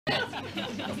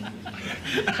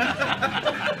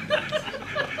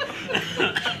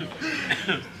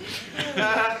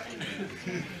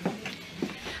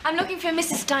I'm looking for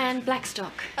Mrs. Diane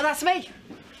Blackstock. Oh, that's me.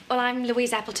 Well, I'm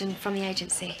Louise Appleton from the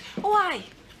agency. Oh, aye.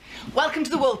 Welcome to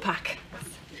the Wool Pack.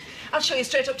 I'll show you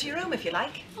straight up to your room if you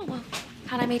like. Oh, well,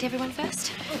 can't I meet everyone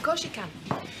first? Oh, of course you can.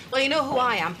 Well, you know who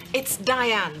I am. It's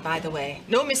Diane, by the way.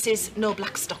 No Mrs., no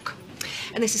Blackstock.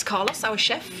 And this is Carlos, our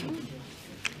chef.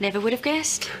 Never would have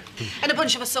guessed. And a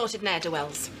bunch of assorted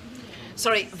ne'er-do-wells.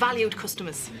 Sorry, valued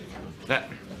customers. That,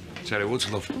 Terry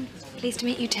Woods, love. Pleased to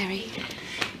meet you, Terry.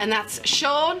 And that's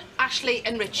Sean, Ashley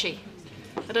and Richie.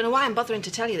 I don't know why I'm bothering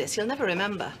to tell you this. You'll never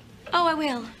remember. Oh, I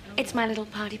will. It's my little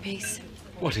party piece.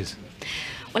 What is?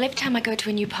 Well, every time I go to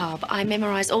a new pub, I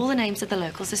memorise all the names of the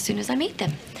locals as soon as I meet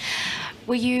them.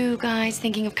 Were you guys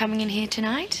thinking of coming in here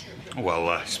tonight?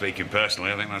 Well, speaking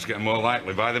personally, I think that's getting more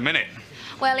likely by the minute.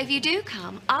 Well, if you do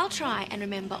come, I'll try and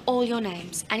remember all your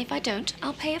names. And if I don't,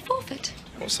 I'll pay a forfeit.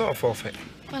 What sort of forfeit?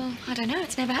 Well, I don't know.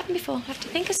 It's never happened before. We'll have to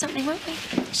think of something, won't we?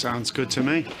 Sounds good to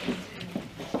me.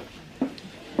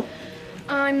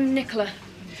 I'm Nicola.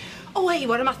 Oh, wait,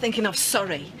 what am I thinking of?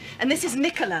 Sorry. And this is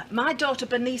Nicola, my daughter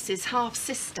Bernice's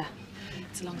half-sister.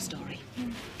 It's a long story.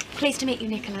 Pleased to meet you,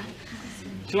 Nicola.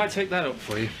 Shall I take that up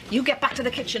for you? You get back to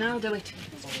the kitchen, I'll do it.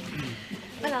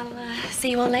 Well, I'll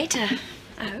see you all later,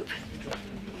 I hope.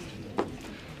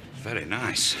 Very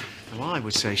nice. Well, I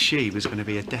would say she was going to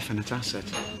be a definite asset.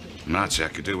 And I'd say I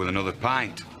could do with another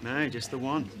pint. No, just the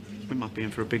one. We might be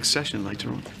in for a big session later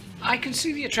on. I can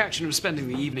see the attraction of spending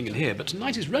the evening in here, but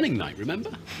tonight is running night,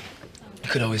 remember? You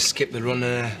could always skip the run,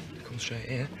 come straight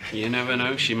here. You never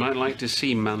know. She might like to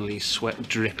see manly sweat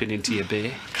dripping into your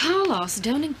beer. Carlos,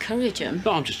 don't encourage him.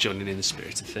 But I'm just joining in the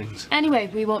spirit of things. Anyway,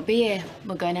 we won't be here.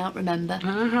 We're going out, remember?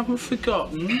 I haven't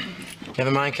forgotten.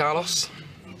 Never mind, Carlos.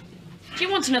 Do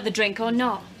you want another drink or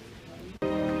not?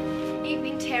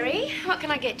 Evening, Terry. What can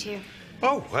I get you?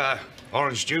 Oh,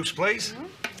 orange juice, please.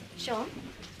 Sean?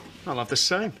 I'll have the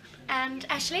same. And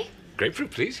Ashley?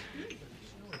 Grapefruit, please.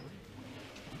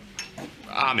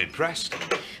 I'm impressed.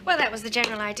 Well, that was the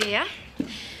general idea.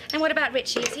 And what about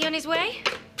Richie? Is he on his way?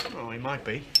 Oh, he might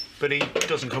be. But he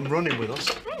doesn't come running with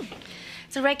us.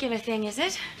 It's a regular thing, is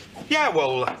it? Yeah,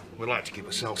 well, we like to keep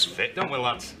ourselves fit, don't we,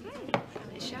 lads?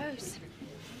 It shows.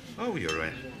 Oh, you're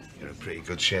in pretty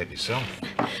good shape yourself.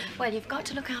 Well, you've got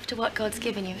to look after what God's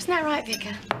given you. Isn't that right,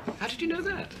 Vicar? How did you know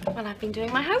that? Well, I've been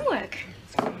doing my homework.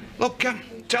 Look,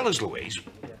 tell us, Louise,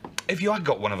 if you had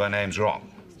got one of our names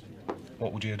wrong,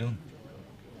 what would you have done?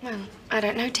 Well, I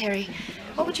don't know, Terry.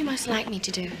 What would you most like me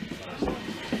to do?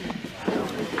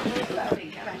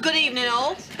 Good evening,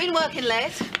 all. Been working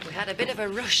late? We had a bit of a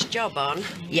rush job on.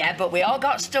 Yeah, but we all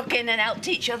got stuck in and helped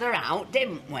each other out,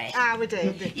 didn't we? Ah, we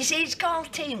did. You see, it's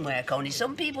called teamwork, only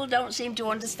some people don't seem to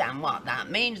understand what that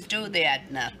means, do they,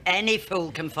 Edna? Any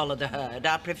fool can follow the herd.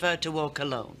 I prefer to walk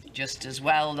alone. Just as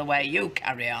well the way you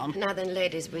carry on. Now then,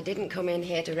 ladies, we didn't come in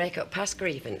here to rake up past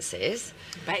grievances.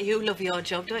 Bet you love your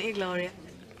job, don't you, Gloria?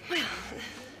 Well,